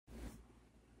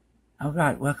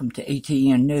Alright, welcome to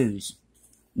ETN News.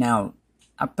 Now,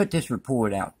 I put this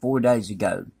report out 4 days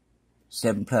ago.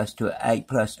 7 plus to an 8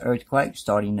 plus earthquake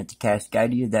starting at the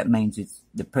Cascadia. That means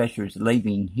the pressure is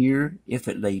leaving here, if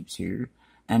it leaves here,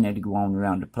 and it'll go on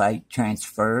around the plate,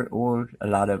 transfer, or a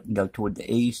lot of it can go toward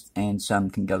the east, and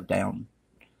some can go down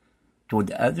toward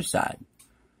the other side.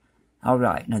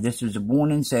 Alright, now this was a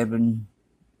warning 7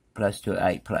 plus to an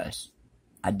 8 plus.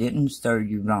 I didn't stir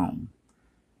you wrong.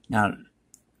 Now,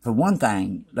 for one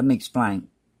thing, let me explain.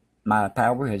 My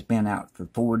power has been out for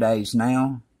 4 days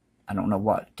now. I don't know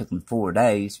what took them 4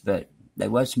 days, but there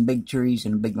was some big trees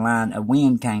and a big line. A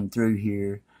wind came through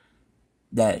here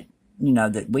that,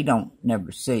 that we don't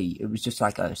never see. It was just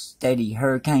like a steady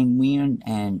hurricane wind,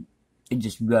 and it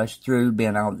just rushed through,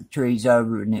 bent all the trees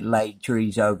over, and it laid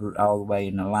trees over all the way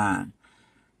in the line.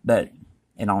 But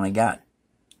it only got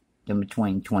them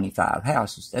between 25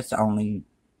 houses. That's the only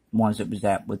ones that was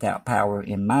without power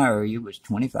in my area, was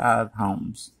 25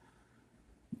 homes.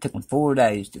 It took them 4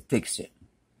 days to fix it.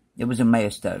 It was a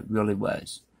mess though, it really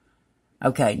was.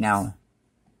 Okay, now,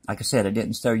 like I said, I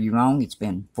didn't stir you wrong. It's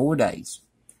been 4 days.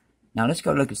 Now let's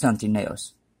go look at something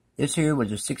else. This here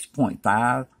was a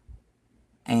 6.5,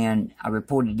 and I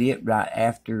reported it right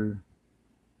after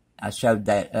I showed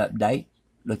that update,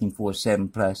 looking for a 7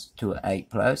 plus to an 8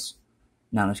 plus.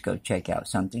 Now let's go check out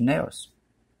something else.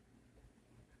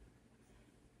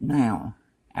 Now,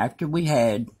 after we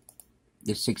had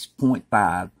the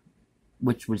 6.5,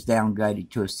 which was downgraded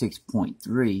to a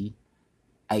 6.3,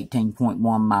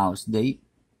 18.1 miles deep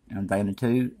in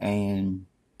magnitude, and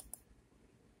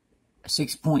a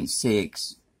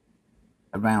 6.6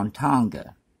 around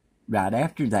Tonga. Right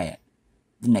after that,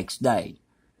 the next day,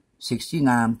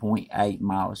 69.8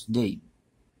 miles deep.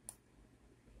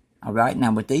 Alright,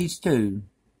 now with these two,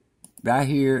 right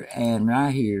here and right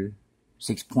here,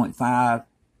 6.5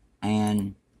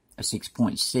 and a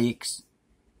 6.6,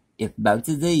 if both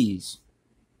of these,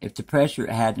 if the pressure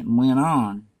hadn't went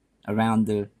on around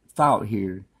the fault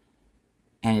here,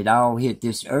 and it all hit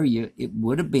this area, it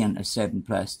would have been a 7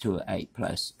 plus to an 8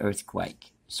 plus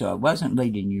earthquake. So I wasn't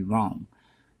leading you wrong.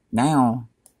 Now,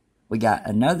 we got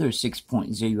another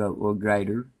 6.0 or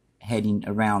greater heading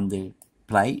around the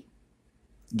plate,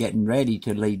 getting ready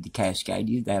to leave the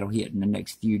Cascadia. That'll hit in the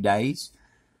next few days.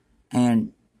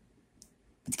 And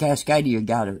the Cascadia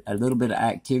got a little bit of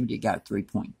activity. It got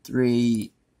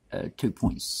 3.3,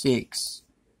 2.6,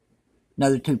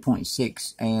 another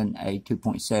 2.6, and a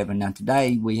 2.7. Now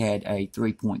today we had a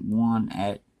 3.1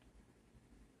 at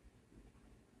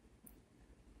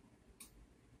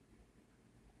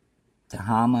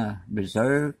Tahama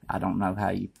Reserve. I don't know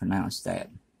how you pronounce that.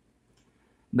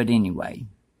 But anyway,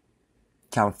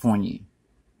 California,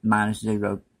 minus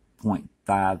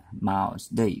 0.5 miles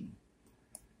deep.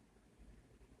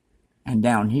 And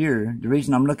down here, the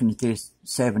reason I'm looking at this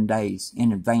 7 days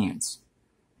in advance,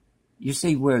 you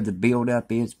see where the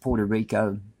buildup is, Puerto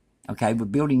Rico. Okay, we're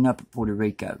building up at Puerto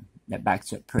Rico. That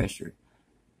backs up pressure.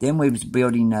 Then we was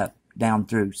building up down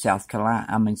through South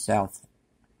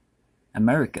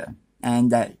America.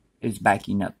 And that is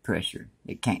backing up pressure.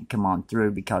 It can't come on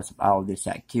through because of all this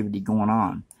activity going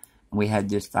on. And we had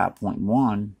this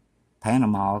 5.1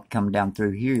 Panama come down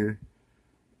through here.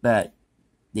 But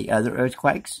the other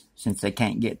earthquakes, since they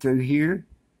can't get through here,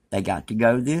 they got to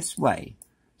go this way.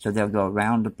 So they'll go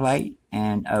around the plate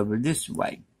and over this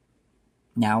way.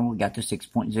 Now we got the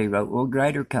 6.0 or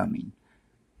greater coming.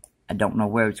 I don't know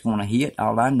where it's going to hit.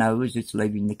 All I know is it's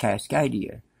leaving the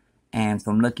Cascadia. And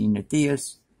from looking at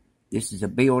this is a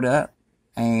build-up.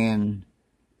 And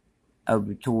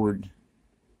over toward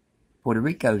Puerto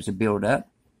Rico is a build-up.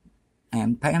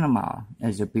 And Panama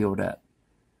is a build-up.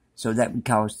 So that would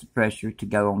cause the pressure to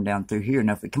go on down through here.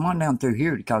 Now, if it come on down through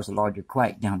here, it would cause a larger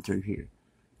quake down through here.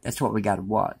 That's what we got to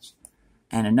watch.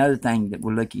 And another thing that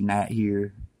we're looking at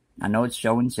here, I know it's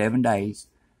showing 7 days.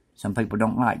 Some people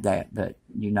don't like that, but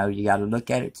you got to look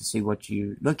at it to see what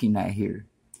you're looking at here.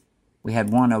 We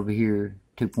had one over here,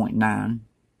 2.9,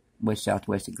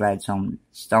 west-southwest of Gladstone,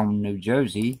 New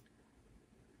Jersey.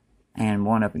 And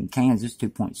one up in Kansas,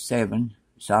 2.7,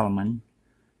 Solomon.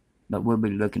 But we'll be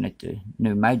looking at the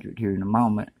new major here in a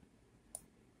moment.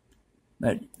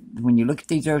 But when you look at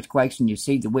these earthquakes and you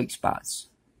see the weak spots,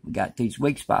 we got these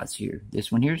weak spots here.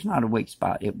 This one here is not a weak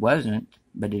spot. It wasn't,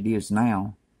 but it is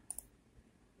now.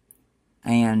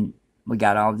 And we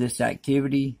got all this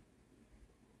activity.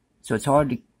 So it's hard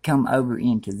to come over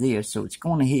into this. So it's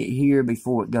going to hit here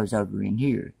before it goes over in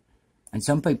here. And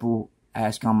some people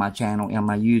ask on my channel, am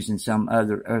I using some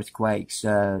other earthquakes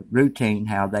routine,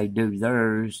 how they do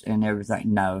theirs and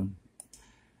everything? No.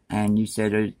 And you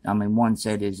said, one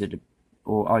said,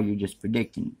 or are you just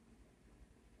predicting?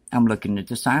 I'm looking at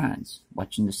the signs,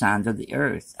 watching the signs of the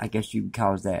earth. I guess you would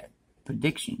call that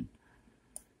prediction.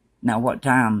 Now, what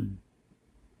time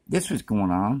this was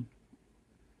going on,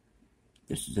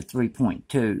 this is a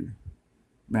 3.2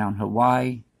 around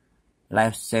Hawaii.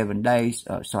 Last 7 days,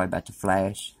 sorry about the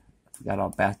flash. I forgot all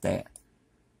about that.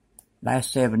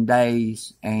 Last 7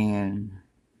 days, and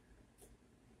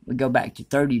we go back to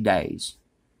 30 days.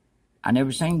 I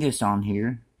never seen this on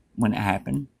here when it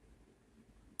happened.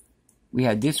 We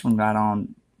had this one right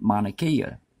on Mauna Kea,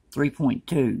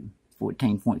 3.2,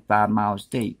 14.5 miles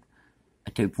deep.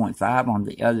 A 2.5 on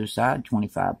the other side,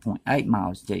 25.8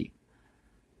 miles deep.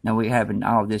 Now we're having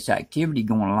all this activity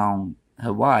going along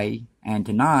Hawaii, and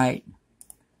tonight,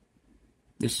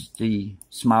 this is the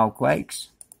small quakes,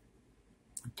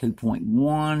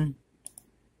 2.1,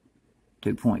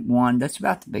 2.1. That's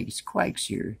about the biggest quakes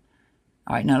here.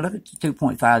 All right, now look at the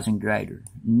 2.5s and greater.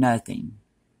 Nothing.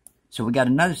 So we got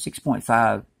another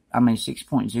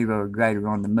 6.0 or greater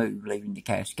on the move, leaving the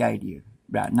Cascadia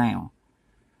right now.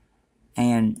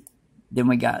 And then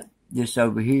we got this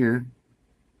over here.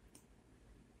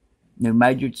 New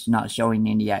major, it's not showing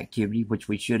any activity, which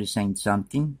we should have seen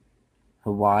something.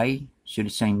 Hawaii should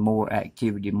have seen more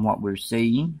activity than what we're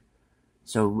seeing.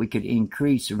 So we could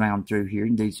increase around through here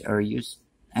in these areas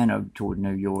and over toward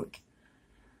New York.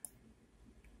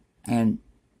 And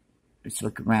let's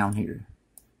look around here.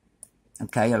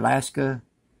 Okay, Alaska,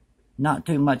 not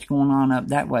too much going on up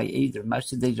that way either.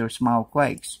 Most of these are small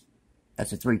quakes.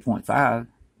 That's a 3.5,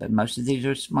 but most of these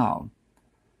are small.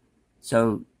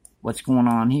 So what's going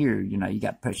on here? You know, you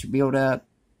got pressure build up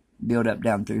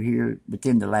down through here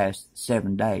within the last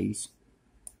 7 days.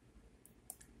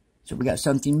 So we got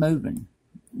something moving.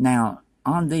 Now,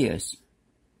 on this,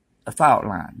 a fault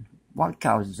line. What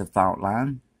causes a fault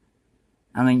line?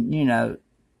 I mean, you know,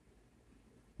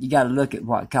 you got to look at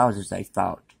what causes a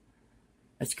fault.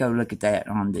 Let's go look at that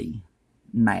on the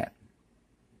map.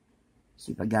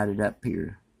 See if I got it up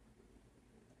here.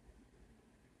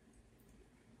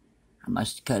 I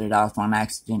must have cut it off on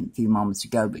accident a few moments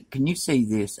ago, but can you see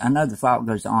this? I know the fault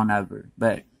goes on over,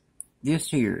 but this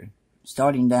here,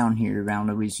 starting down here around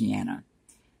Louisiana,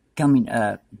 coming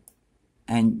up,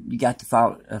 and you got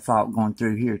the fault going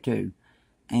through here too,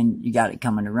 and you got it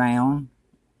coming around,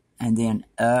 and then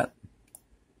up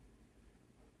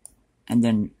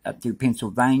through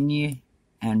Pennsylvania,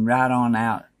 and right on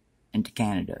out into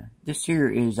Canada. This here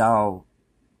is all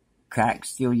cracked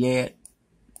still yet,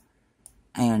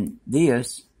 and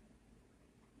this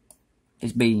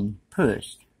is being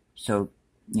pushed. So,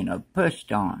 you know,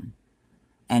 pushed on.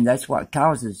 And that's what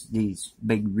causes these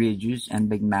big ridges and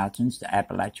big mountains, the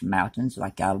Appalachian Mountains,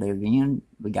 like I live in.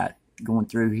 We got going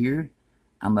through here.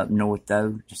 I'm up north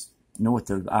though, just north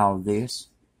of all of this,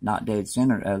 not dead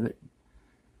center of it.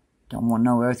 Don't want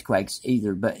no earthquakes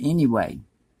either. But anyway,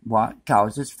 what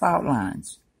causes fault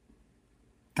lines?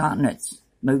 Continents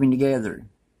moving together.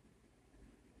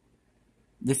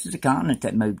 This is a continent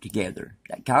that moved together.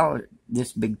 That caused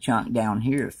this big chunk down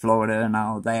here, Florida and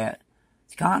all that.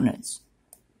 It's continents.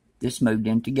 This moved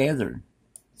in together.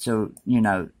 So, you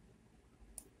know,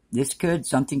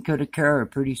 something could occur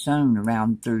pretty soon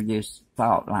around through this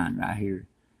fault line right here.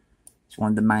 It's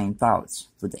one of the main faults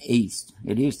for the east.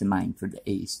 It is the main for the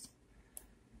east.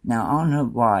 Now, on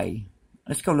Hawaii,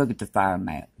 let's go look at the fire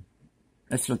map.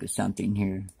 Let's look at something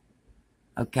here.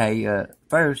 Okay,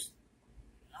 first,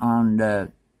 on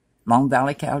the Long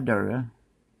Valley Caldera,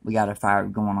 we got a fire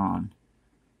going on.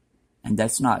 And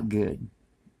that's not good.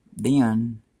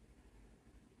 Then,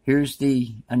 here's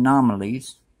the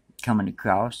Anomalies coming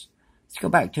across. Let's go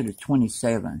back to the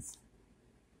 27th.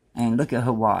 And look at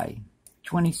Hawaii.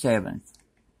 27th.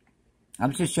 I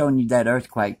was just showing you that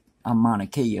earthquake on Mauna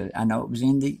Kea. I know it was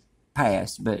in the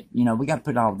past, but, you know, we got to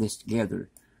put all this together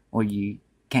or you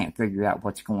can't figure out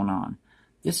what's going on.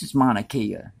 This is Mauna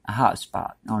Kea, a hot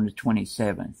spot on the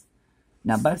 27th.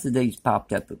 Now, both of these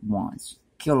popped up at once.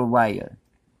 Kilauea.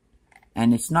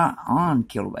 And it's not on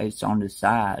Kilauea, it's on the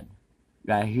side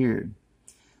right here.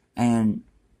 And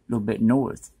a little bit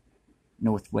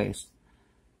northwest.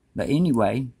 But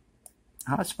anyway,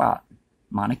 hot spot,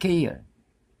 Mauna Kea.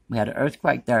 We had an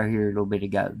earthquake there here a little bit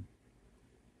ago.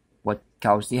 What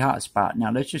caused the hot spot?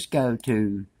 Now, let's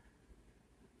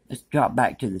drop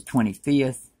back to the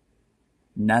 25th.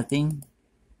 Nothing.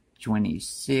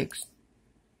 26th.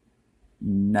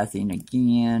 Nothing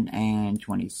again. And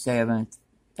 27th.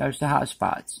 There's the hot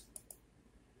spots.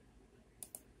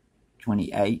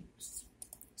 28th.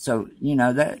 So, you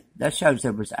know, that shows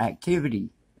there was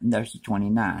activity. And there's the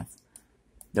 29th.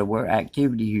 There were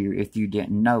activity here if you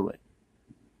didn't know it.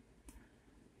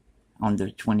 On the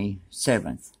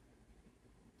 27th.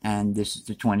 and this is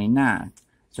the 29th.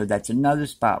 So that's another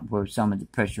spot where some of the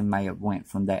pressure may have went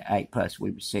from that 8 plus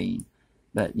we were seeing.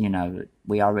 But, you know,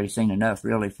 we already seen enough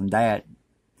really from that.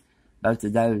 Both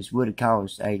of those would have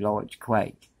caused a large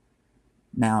quake.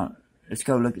 Now, let's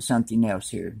go look at something else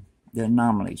here. The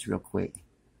anomalies real quick.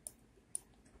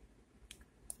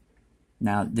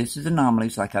 Now, this is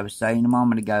anomalies, like I was saying a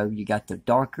moment ago. You got the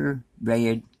darker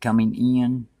red coming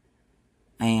in,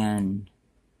 and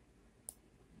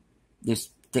this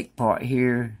thick part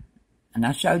here. And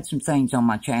I showed some things on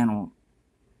my channel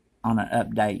on an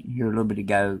update here a little bit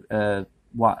ago,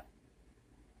 what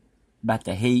about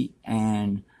the heat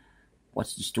and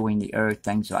what's destroying the earth,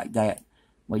 things like that.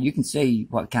 Well, you can see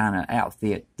what kind of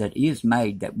outfit that is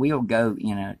made that will go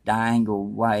in a diagonal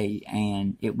way,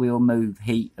 and it will move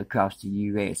heat across the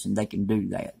U.S., and they can do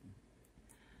that.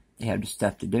 They have the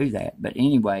stuff to do that. But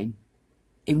anyway,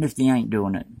 even if they ain't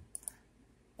doing it,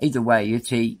 either way, it's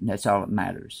heat, and that's all that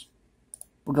matters.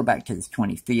 We'll go back to the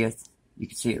 25th. You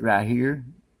can see it right here.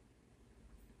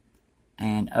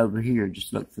 And over here,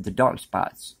 just look for the dark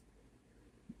spots,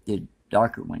 the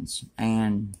darker ones.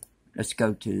 And let's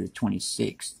go to the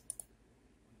 26th.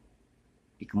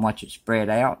 You can watch it spread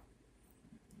out.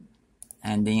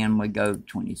 And then we go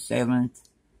 27th.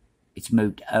 It's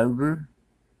moved over,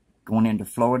 going into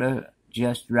Florida,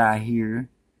 just right here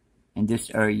in this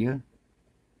area.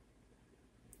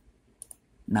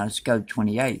 Now let's go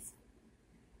 28th.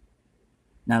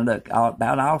 Now look,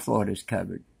 about all Florida is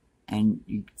covered. And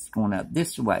it's going up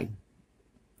this way.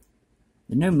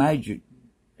 The new major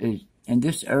is in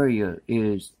this area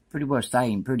is pretty well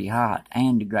staying pretty hot,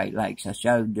 and the Great Lakes. I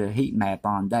showed the heat map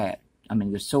on that. I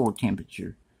mean the soil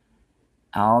temperature.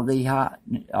 All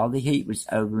the heat was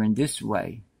over in this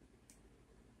way.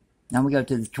 Now we go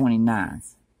to the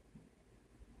 29th.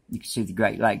 You can see the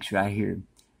Great Lakes right here.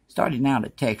 Starting out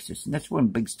at Texas, and that's where the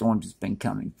big storms has been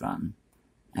coming from.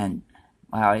 And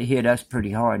wow, it hit us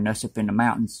pretty hard, and us up in the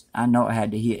mountains. I know it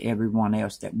had to hit everyone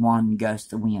else, that one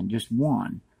gust of wind, just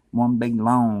one. One big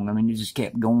long, I mean, it just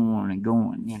kept going and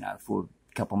going, you know, for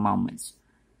a couple moments.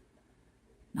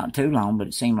 Not too long, but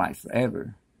it seemed like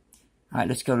forever. Alright,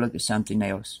 let's go look at something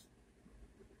else.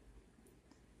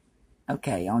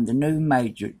 Okay, on the new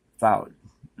major fault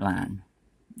line,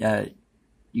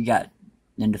 you got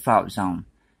in the fault zone.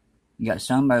 You got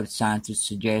some earth scientists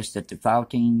suggest that the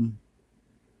faulting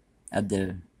of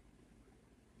the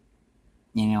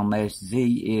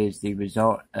NMSZ is the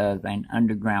result of an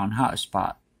underground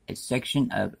hotspot, a section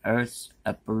of Earth's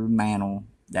upper mantle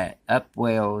that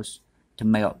upwells to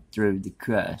melt through the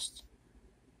crust.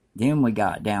 Then we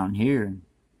got down here.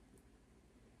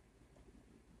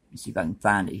 Let's see if I can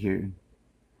find it here.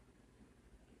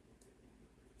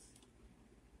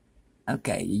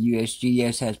 Okay, the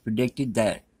USGS has predicted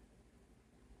that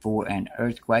for an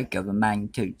earthquake of a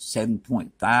magnitude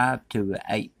 7.5 to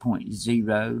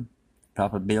 8.0,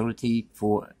 probability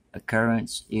for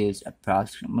occurrence is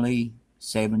approximately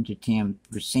 7 to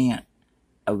 10%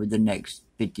 over the next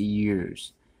 50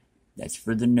 years. That's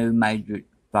for the new major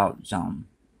fault zone.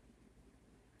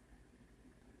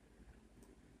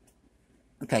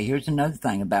 Okay, here's another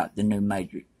thing about the new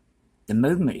major. The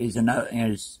movement is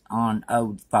on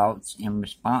old faults in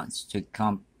response to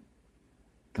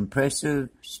compressive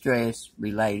stress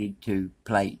related to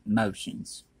plate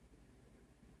motions.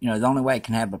 You know, the only way it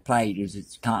can have a plate is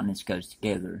its continents goes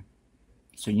together.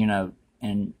 So, you know,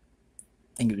 and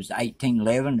I think it was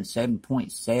 1811 to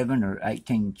 7.7 or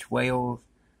 1812.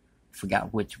 I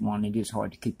forgot which one. It is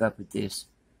hard to keep up with this.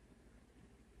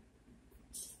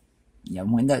 Yeah,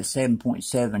 when that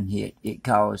 7.7 hit, it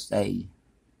caused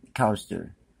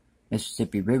the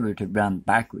Mississippi River to run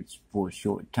backwards for a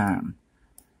short time.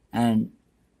 And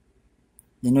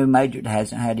the new major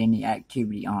hasn't had any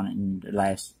activity on it in the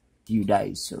last few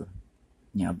days. So,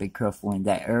 you know, be careful in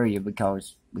that area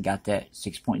because we got that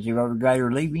 6.0 or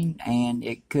greater leaving, and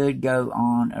it could go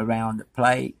on around the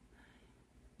plate.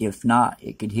 If not,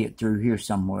 it could hit through here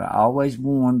somewhere. I always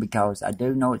warn because I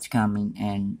do know it's coming,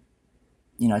 and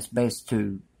you know, it's best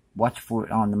to watch for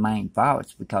it on the main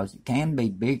faults because it can be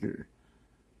bigger.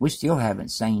 We still haven't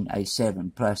seen a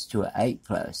 7 plus to an 8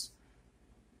 plus.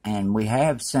 And we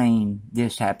have seen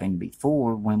this happen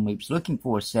before. When we was looking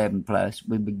for a 7 plus,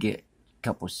 we would get a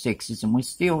couple 6s, and we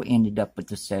still ended up with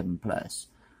the 7 plus.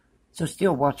 So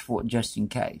still watch for it just in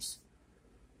case.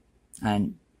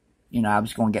 And, you know, I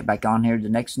was going to get back on here the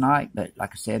next night, but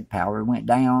like I said, power went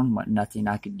down. Wasn't nothing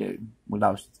I could do. We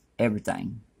lost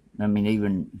everything. I mean,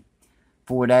 even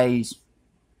 4 days,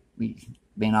 we've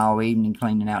been all evening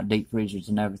cleaning out deep freezers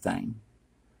and everything.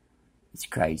 It's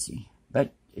crazy,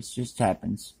 but it just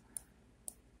happens.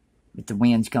 if the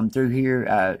winds come through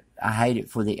here. I hate it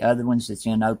for the other ones that's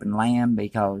in open land,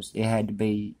 because it had to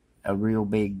be a real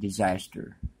big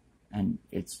disaster, and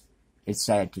it's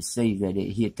sad to see that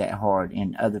it hit that hard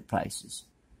in other places,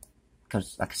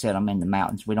 because like I said, I'm in the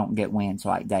mountains. We don't get winds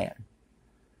like that.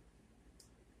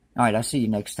 Alright, I'll see you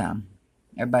next time.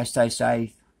 Everybody stay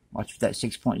safe. Watch for that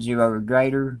 6.0 or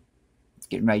greater. It's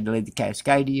getting ready to leave the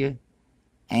Cascadia.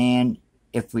 And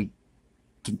if we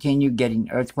continue getting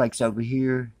earthquakes over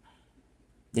here,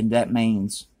 then that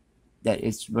means that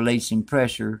it's releasing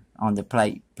pressure on the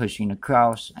plate, pushing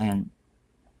across, and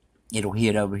it'll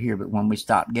hit over here. But when we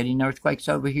stop getting earthquakes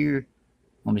over here,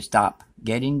 when we stop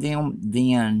getting them,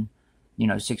 then,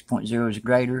 6.0 is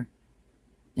greater,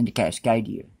 then the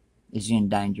Cascadia is in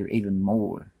danger even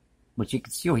more. But you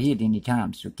can still hit any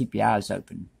time, so keep your eyes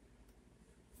open.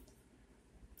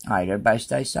 Alright, everybody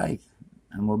stay safe,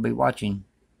 and we'll be watching.